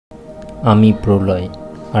আমি প্রলয়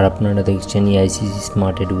আর আপনারা দেখছেন AICC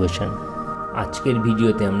স্মার্ট এডুকেশন। আজকের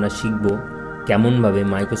ভিডিওতে আমরা শিখব কেমনভাবে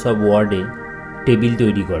মাইক্রোসফট ওয়ার্ডে টেবিল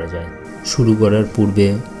তৈরি করা যায়। শুরু করার পূর্বে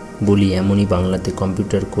বলি, এমনই বাংলাতে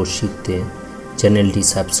কম্পিউটার কোর্স শিখতে চ্যানেলটি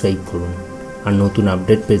সাবস্ক্রাইব করুন আর নতুন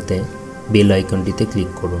আপডেট পেতে বেল আইকনটিতে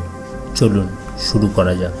ক্লিক করুন। চলুন শুরু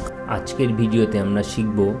করা যাক। আজকের ভিডিওতে আমরা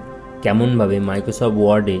শিখব কেমনভাবে মাইক্রোসফট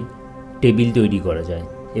ওয়ার্ডে টেবিল তৈরি করা যায়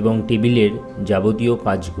এবং টেবিলের যাবতীয়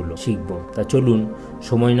কাজগুলো শিখব। তা চলুন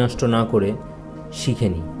সময় নষ্ট না করে শিখে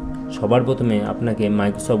নিই। সবার প্রথমে আপনাকে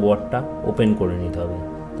মাইক্রোসফট ওয়ার্ডটা ওপেন করে নিতে হবে।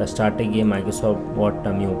 তা স্টার্টে গিয়ে মাইক্রোসফট ওয়ার্ডটা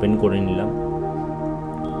আমি ওপেন করে নিলাম।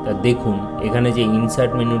 তা দেখুন এখানে যে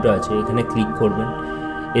ইনসার্ট মেনুটা আছে এখানে ক্লিক করবেন।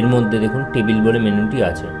 এর মধ্যে দেখুন টেবিল বলে মেনুটি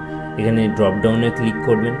আছে। এখানে ড্রপডাউনে ক্লিক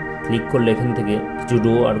করবেন। ক্লিক করলে এখান থেকে কিছু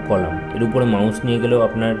রো আর কলাম, এর উপরে মাউস নিয়ে গেলেও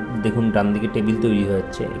আপনার দেখুন ডান দিকে টেবিল তৈরি হয়ে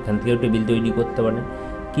যাচ্ছে। এখান থেকেও টেবিল তৈরি করতে পারেন,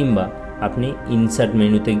 কিংবা আপনি ইনসার্ট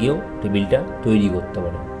মেনুতে গিয়েও টেবিলটা তৈরি করতে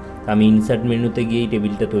পারেন। আমি ইনসার্ট মেনুতে গিয়েই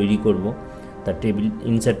টেবিলটা তৈরি করব। তা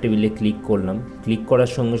ইনসার্ট টেবিলে ক্লিক করলাম। ক্লিক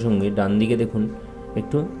করার সঙ্গে সঙ্গে ডান দিকে দেখুন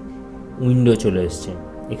একটু উইন্ডো চলে এসছে।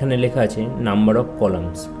 এখানে লেখা আছে নাম্বার অফ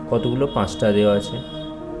কলামস, কতগুলো 5টা দেওয়া আছে।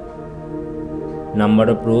 নাম্বার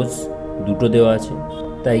অফ রোজ 2টো দেওয়া আছে।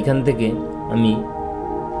 তাই এখান থেকে আমি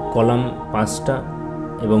কলাম 5টা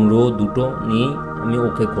এবং রো 2টো নিয়েই আমি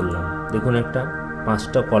ওকে করলাম। দেখুন একটা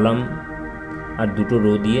 5টা কলাম আর 2টো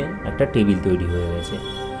রো দিয়ে একটা টেবিল তৈরি হয়ে গেছে।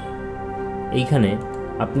 এইখানে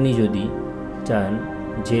আপনি যদি চান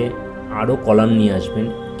যে আরও কলাম নিয়ে আসবেন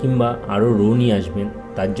কিংবা আরও রো নিয়ে আসবেন,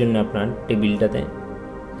 তার জন্য আপনার টেবিলটাতে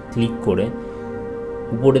ক্লিক করে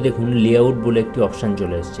উপরে দেখুন লেআউট বলে একটি অপশান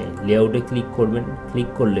চলে এসছে। লেআউটে ক্লিক করবেন। ক্লিক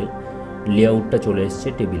করলে লেআউটটা চলে এসছে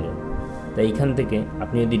টেবিলে। তাই এখান থেকে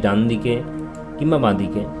আপনি যদি ডান দিকে কিংবা বাঁ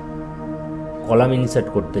দিকে কলাম ইনসার্ট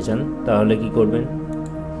করতে চান, তাহলে কি করবেন,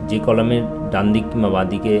 যে কলামের ডান দিক কিংবা বাঁ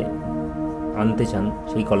দিকে আনতে চান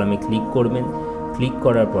সেই কলামে ক্লিক করবেন। ক্লিক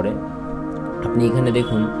করার পরে আপনি এখানে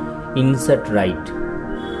দেখুন ইনসার্ট রাইট,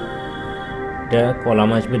 এটা কলাম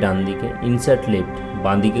আসবে ডান দিকে। ইনসার্ট লেফট,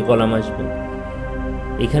 বাঁ দিকে কলাম আসবে।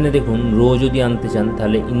 এখানে দেখুন রো যদি আনতে চান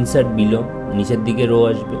তাহলে ইনসার্ট বিলো, নিচের দিকে রো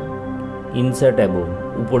আসবে। ইনসার্ট অ্যাবোভ,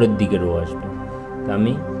 উপরের দিকে রো আসবে। তা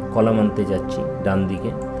আমি কলাম আনতে যাচ্ছি ডান দিকে,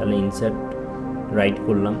 তাহলে ইনসার্ট রাইট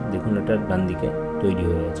করলাম। দেখুন এটা ডান দিকে তৈরি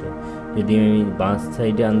হয়ে গেছে। যদি আমি বাঁ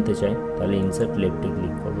সাইডে আনতে চাই তাহলে ইনসার্ট লেফটে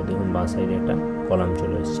ক্লিক করবো। দেখুন বাঁ সাইডে একটা কলাম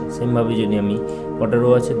চলে এসছে। সেমভাবে যদি আমি কটা রো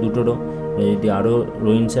আছে 2টো রো, যদি আরও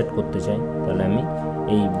রো ইনসার্ট করতে চাই তাহলে আমি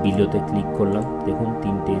এই বিলোতে ক্লিক করলাম। দেখুন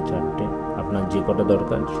 3টে 4টে, আপনার যে কটা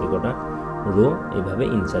দরকার সে কটা রো এভাবে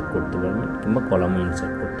ইনসার্ট করতে পারবেন কিংবা কলামও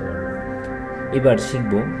ইনসার্ট করতে পারবেন। এবার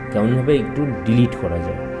শিখব কেমনভাবে একটু ডিলিট করা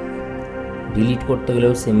যায়। ডিলিট করতে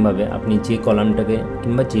গেলেও সেমভাবে আপনি যে কলামটাকে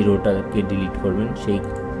কিংবা যে রোটাকে ডিলিট করবেন সেই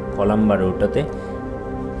কলাম বা রোটাতে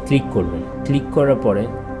ক্লিক করবেন। ক্লিক করার পরে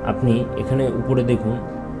আপনি এখানে উপরে দেখুন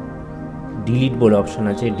ডিলিট বলে অপশান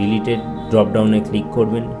আছে। ডিলিটের ড্রপডাউনে ক্লিক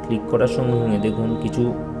করবেন। ক্লিক করার সঙ্গে সঙ্গে দেখুন কিছু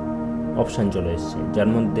অপশান চলে এসছে, যার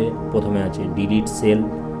মধ্যে প্রথমে আছে delete sell,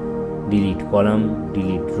 delete column,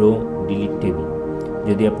 delete rho, delete table.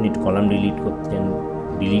 যদি আপনি কলাম ডিলিট করতে চান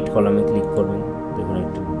ডিলিট কলামে ক্লিক করবেন। দেখুন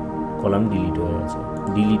একটা কলাম ডিলিট হয়ে গেছে।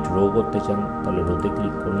 ডিলিট রো করতে চান তাহলে রোতে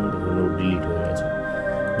ক্লিক করুন। দেখুন রো ডিলিট হয়ে গেছে।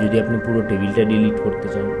 যদি আপনি পুরো টেবিলটা ডিলিট করতে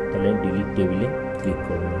চান তাহলে ডিলিট টেবিলে ক্লিক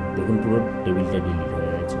করবেন। দেখুন পুরো টেবিলটা ডিলিট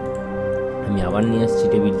হয়ে গেছে। আমি আবার নিয়ে আসছি,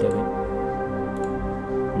 টেবিলটাকে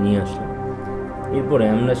নিয়ে আসলাম। এরপরে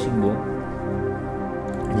আমরা শিখব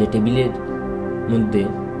যে টেবিলের মধ্যে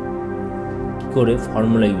কী করে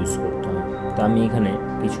ফর্মুলা ইউজ করতে হয়। তা আমি এখানে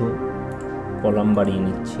কিছু কলাম বাড়িয়ে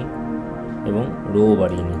নিচ্ছি এবং রো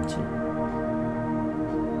বাড়িয়ে নিচ্ছি।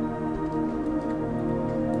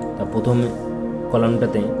 তা প্রথমে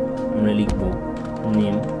কলামটাতে আমরা লিখব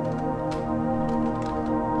নেম।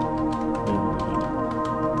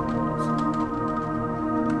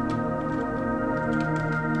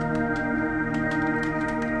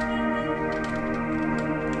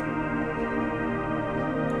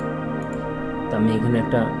 আমি এখানে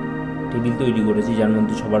একটা টেবিল তৈরি করেছি যার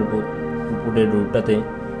মধ্যে সবার উপরের রোটাতে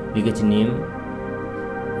লিখেছি নেম,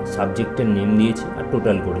 সাবজেক্টের নেম দিয়েছি আর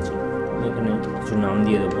টোটাল করেছি। আমি এখানে কিছু নাম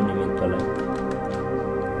দিয়ে দেবো নেমের তলায়।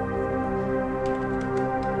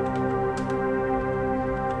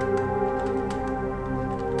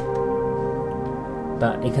 তা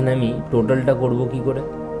এখানে আমি টোটালটা করব কি করে,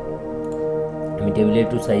 আমি টেবিলের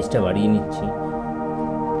একটু সাইজটা বাড়িয়ে নিচ্ছি।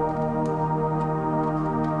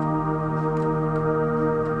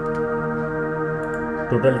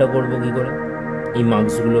 টোটালটা করব কি করে, এই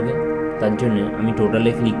মার্কসগুলোকে, তার জন্য আমি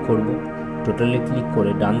টোটালে ক্লিক করব। টোটালে ক্লিক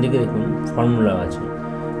করে ডান দিকে দেখুন ফর্মুলা আছে,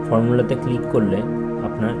 ফর্মুলাতে ক্লিক করলে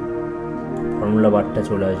আপনার ফর্মুলা বারটা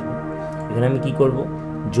চলে আসবে। এখানে আমি কি করব,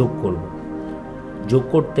 যোগ করব। যোগ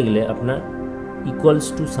করতে গেলে আপনার ইকুয়ালস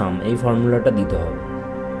টু সাম এই ফর্মুলাটা দিতে হবে,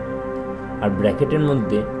 আর ব্র্যাকেটের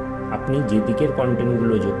মধ্যে আপনি যে দিকের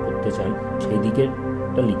কন্টেন্টগুলো যোগ করতে চান সেই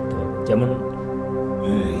দিকেরটা লিখতে হবে। যেমন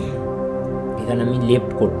এখানে আমি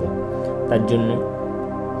লেফট করব, তার জন্য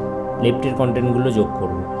লেফটের কন্টেন্টগুলো যোগ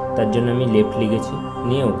করব, তার জন্য আমি লেফট লিখেছি,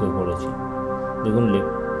 নিয়ে ওকে করেছি। দেখুন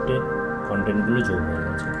লেফটের কন্টেন্টগুলো যোগ হয়ে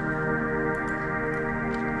গেছে।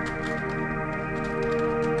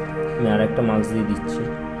 আমি আর একটা মার্কস দিয়ে দিচ্ছি।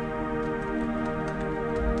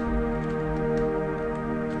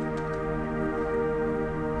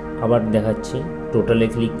 আবার দেখাচ্ছি, টোটালে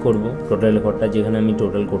ক্লিক করব। টোটাল ঘরটা যেখানে আমি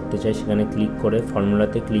টোটাল করতে চাই সেখানে ক্লিক করে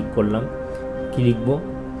ফর্মুলাতে ক্লিক করলাম। কি লিখব,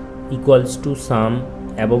 ইকুয়ালস টু সাম,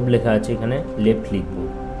 অ্যাবভ লেখা আছে, এখানে লেফট লিখব।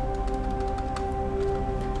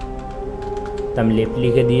 তা আমি লেফট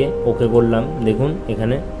লিখে দিয়ে ওকে করলাম। দেখুন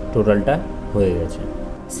এখানে টোটালটা হয়ে গেছে।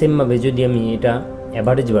 সেমভাবে যদি আমি এটা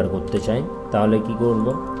অ্যাভারেজ বার করতে চাই তাহলে কি করব,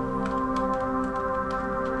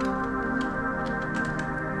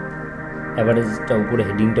 অ্যাভারেজটা উপরে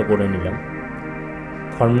হেডিংটা করে নিলাম।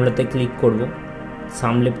 ফর্মুলাতে ক্লিক করব,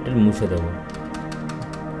 সাম লেফটের মুছে দেব।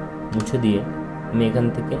 মুছে দিয়ে আমি এখান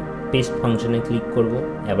থেকে পেস্ট ফাংশনে ক্লিক করব,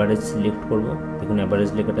 অ্যাভারেজ সিলেক্ট করব। দেখুন অ্যাভারেজ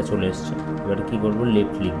লেখাটা চলে এসছে। এবার কি করব,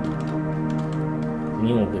 লেফট লিখব,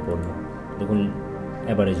 নিয়ে ওকে করব। দেখুন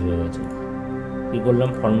অ্যাভারেজ হয়ে গেছে। কী করলাম,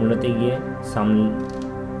 ফর্মুলাতে গিয়ে সাম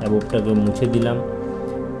অ্যাবভটাকে মুছে দিলাম,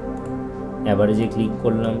 অ্যাভারেজে ক্লিক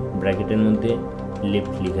করলাম, ব্র্যাকেটের মধ্যে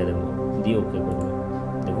লেফট লিখে দেবো, দিয়ে ওকে করব।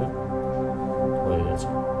 দেখুন হয়ে গেছে।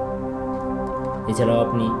 এছাড়াও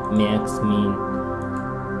আপনি ম্যাক্স, মিন,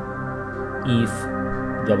 ইফ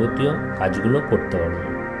যাবতীয় কাজগুলো করতে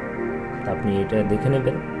পারবেন। তা আপনি এটা দেখে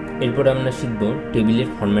নেবেন। এরপরে আমরা শিখব টেবিলের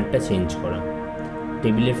ফরম্যাটটা চেঞ্জ করা।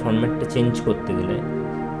 টেবিলের ফরম্যাটটা চেঞ্জ করতে গেলে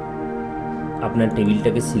আপনার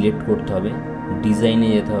টেবিলটাকে সিলেক্ট করতে হবে, ডিজাইনে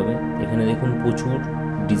যেতে হবে। এখানে দেখুন প্রচুর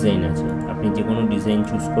ডিজাইন আছে, আপনি যে কোনো ডিজাইন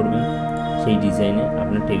চুজ করবেন, সেই ডিজাইনে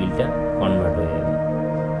আপনার টেবিলটা কনভার্ট হয়ে যাবে।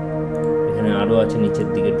 এখানে আরও আছে, নিচের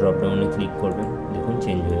দিকে ড্রপডাউনে ক্লিক করবেন, দেখুন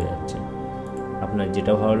চেঞ্জ হয়ে যাচ্ছে। আপনার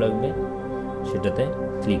যেটা ভালো লাগবে সেটাতে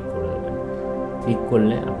ক্লিক করে দেবেন। ক্লিক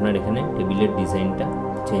করলে আপনার এখানে টেবিলের ডিজাইনটা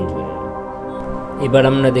চেঞ্জ হয়ে যাবে। এবার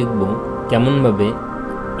আমরা দেখব কেমনভাবে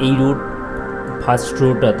এই রোড, ফার্স্ট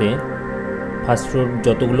রোটাতে ফার্স্ট রোড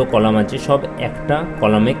যতগুলো কলাম আছে সব একটা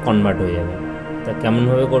কলামে কনভার্ট হয়ে যাবে। তা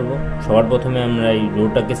কেমনভাবে করব, সবার প্রথমে আমরা এই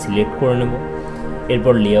রোটাকে সিলেক্ট করে নেব।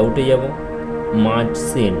 এরপর লেআউটে যাব, মার্জ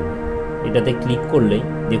সেল এটাতে ক্লিক করলেই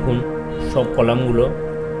দেখুন সব কলামগুলো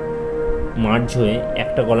মার্জ হয়ে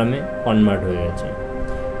একটা কলামে কনভার্ট হয়ে গেছে।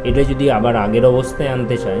 এটা যদি আবার আগের অবস্থায়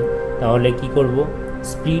আনতে চাই তাহলে কি করব,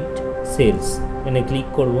 স্প্লিট সেলস এখানে ক্লিক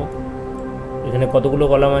করব। এখানে কতগুলো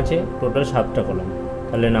কলাম আছে, টোটাল 7টা কলাম,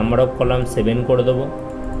 তাহলে নাম্বার অফ কলাম 7 করে দেবো,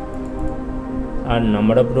 আর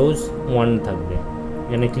নাম্বার অফ রোজ 1 থাকবে।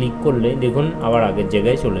 এখানে ক্লিক করলে দেখুন আবার আগের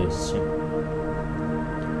জায়গায় চলে এসছে।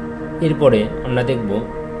 এরপরে আমরা দেখব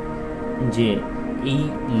যে এই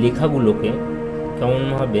লেখাগুলোকে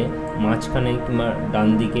কেমনভাবে মাঝখানে কিংবা ডান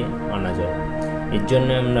দিকে আনা যায়। এর জন্য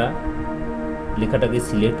আমরা লেখাটাকে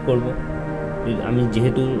সিলেক্ট করব। আমি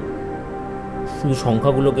যেহেতু শুধু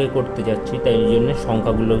সংখ্যাগুলোকে করতে যাচ্ছি তাই জন্য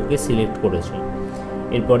সংখ্যাগুলোকে সিলেক্ট করেছি।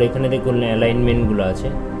 এরপর এখানে দেখুন অ্যালাইনমেন্টগুলো আছে,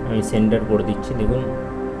 আমি সেন্টার করে দিচ্ছি। দেখুন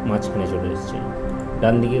মাঝখানে চলে এসছে।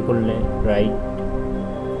 ডান দিকে করলে রাইট,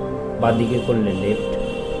 বাঁ দিকে করলে লেফট,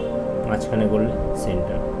 মাঝখানে করলে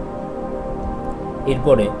সেন্টার।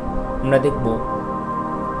 এরপরে আমরা দেখব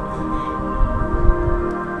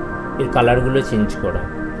এর কালারগুলো চেঞ্জ করা।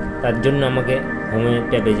 তার জন্য আমাকে হোমে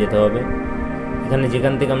ট্যাবে যেতে হবে। এখানে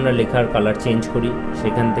যেখান থেকে আমরা লেখার কালার চেঞ্জ করি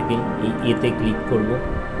সেখান থেকে এই এতে ক্লিক করব।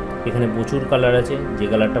 এখানে প্রচুর কালার আছে, যে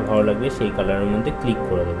কালারটা ভালো লাগবে সেই কালারের মধ্যে ক্লিক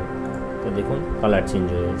করে দেবো। তো দেখুন কালার চেঞ্জ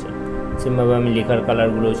হয়ে গেছে। সেমভাবে আমি লেখার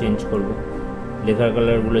কালারগুলোও চেঞ্জ করব।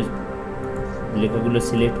 লেখাগুলো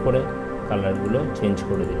সিলেক্ট করে কালারগুলো চেঞ্জ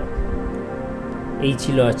করে দিলাম। এই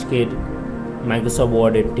ছিল আজকের মাইক্রোসফট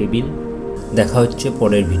ওয়ার্ডের টেবিল। দেখা হচ্ছে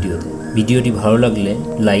পরের ভিডিওতে। ভিডিওটি ভালো লাগলে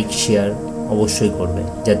লাইক, শেয়ার অবশ্যই করবে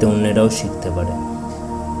যাতে অন্যরাও শিখতে পারে।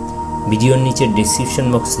 ভিডিওর নিচের ডেসক্রিপশন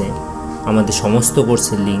বক্সে আমাদের সমস্ত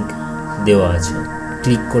কোর্সের লিঙ্ক দেওয়া আছে,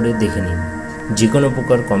 ক্লিক করে দেখে নিন। যে কোনো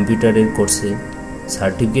প্রকার কম্পিউটারের কোর্সে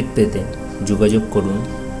সার্টিফিকেট পেতে যোগাযোগ করুন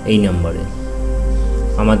এই নম্বরে।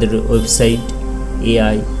 আমাদের ওয়েবসাইট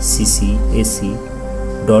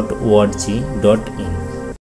AICC.ac.org.in।